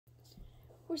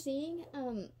we're seeing,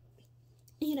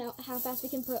 you know, how fast we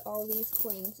can put all these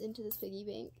coins into this piggy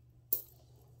bank.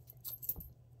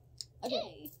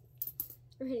 Okay.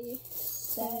 Ready,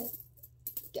 set,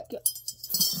 go.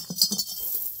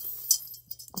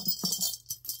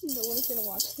 No one is gonna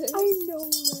watch this. I know,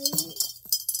 right?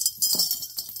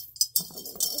 Oh my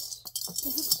gosh.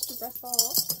 This is stressful.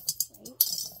 Right?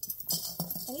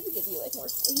 I need to give you, like, more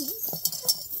coins.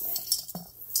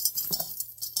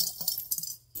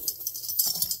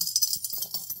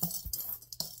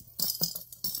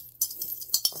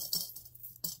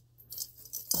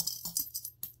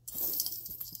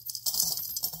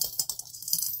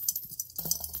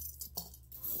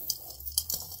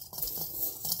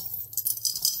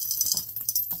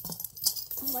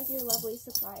 I'm like your lovely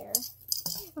supplier.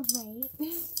 Right.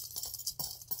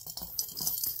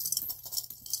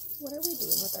 What are we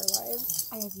doing with our lives?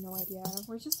 I have no idea.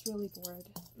 We're just really bored.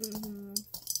 Mm-hmm.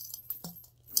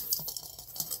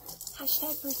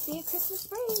 Hashtag first day of Christmas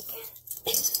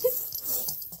break.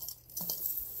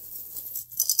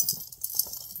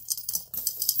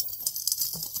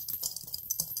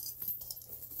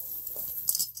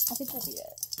 I think that'll be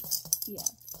it. Yeah.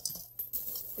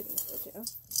 I think so too.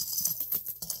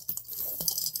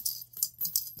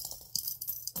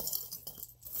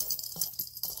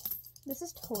 This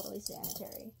is totally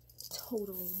sanitary.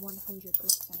 Totally,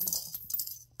 100%.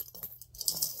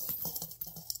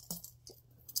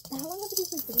 How long have these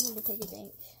been sitting in the piggy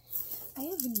bank? I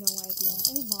have no idea.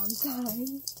 A long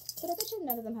time. But I bet you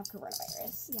none of them have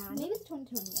coronavirus. Yeah. Maybe the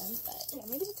 2020 ones, but Yeah,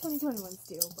 maybe the 2020 ones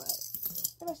do, but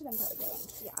the rest of them probably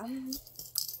don't. yeah.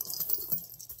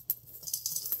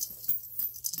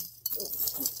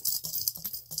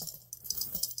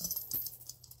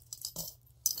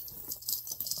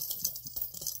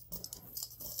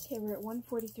 Okay, we're at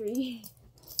 143.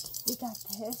 We got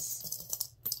this.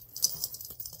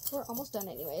 We're almost done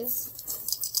anyways.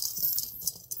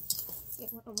 Yeah,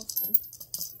 we're almost done.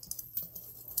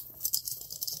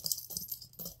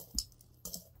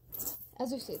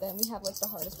 As we see them, we have like the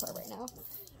hardest part right now.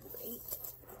 Great.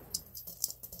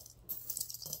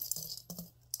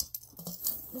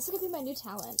 This is gonna be my new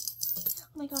talent.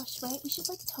 Oh my gosh, right? We should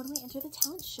like totally enter the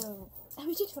talent show. And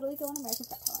we should totally go on America's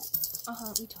Got Talent.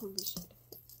 Uh-huh, we totally should.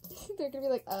 They're gonna be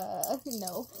like,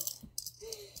 no.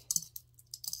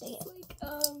 Dang it. Like,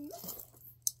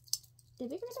 Did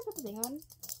we forget to put the thing on?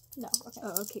 No, okay.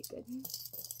 oh, okay, good.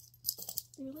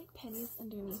 There are like pennies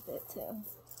underneath it too.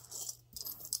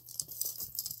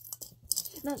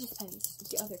 Not just pennies,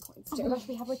 the other coins Oh too. my gosh,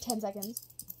 we have like 10 seconds.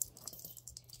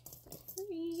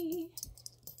 Hurry.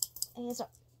 And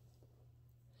stop.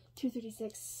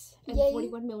 236 and Yay.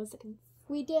 41 milliseconds.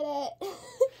 We did it.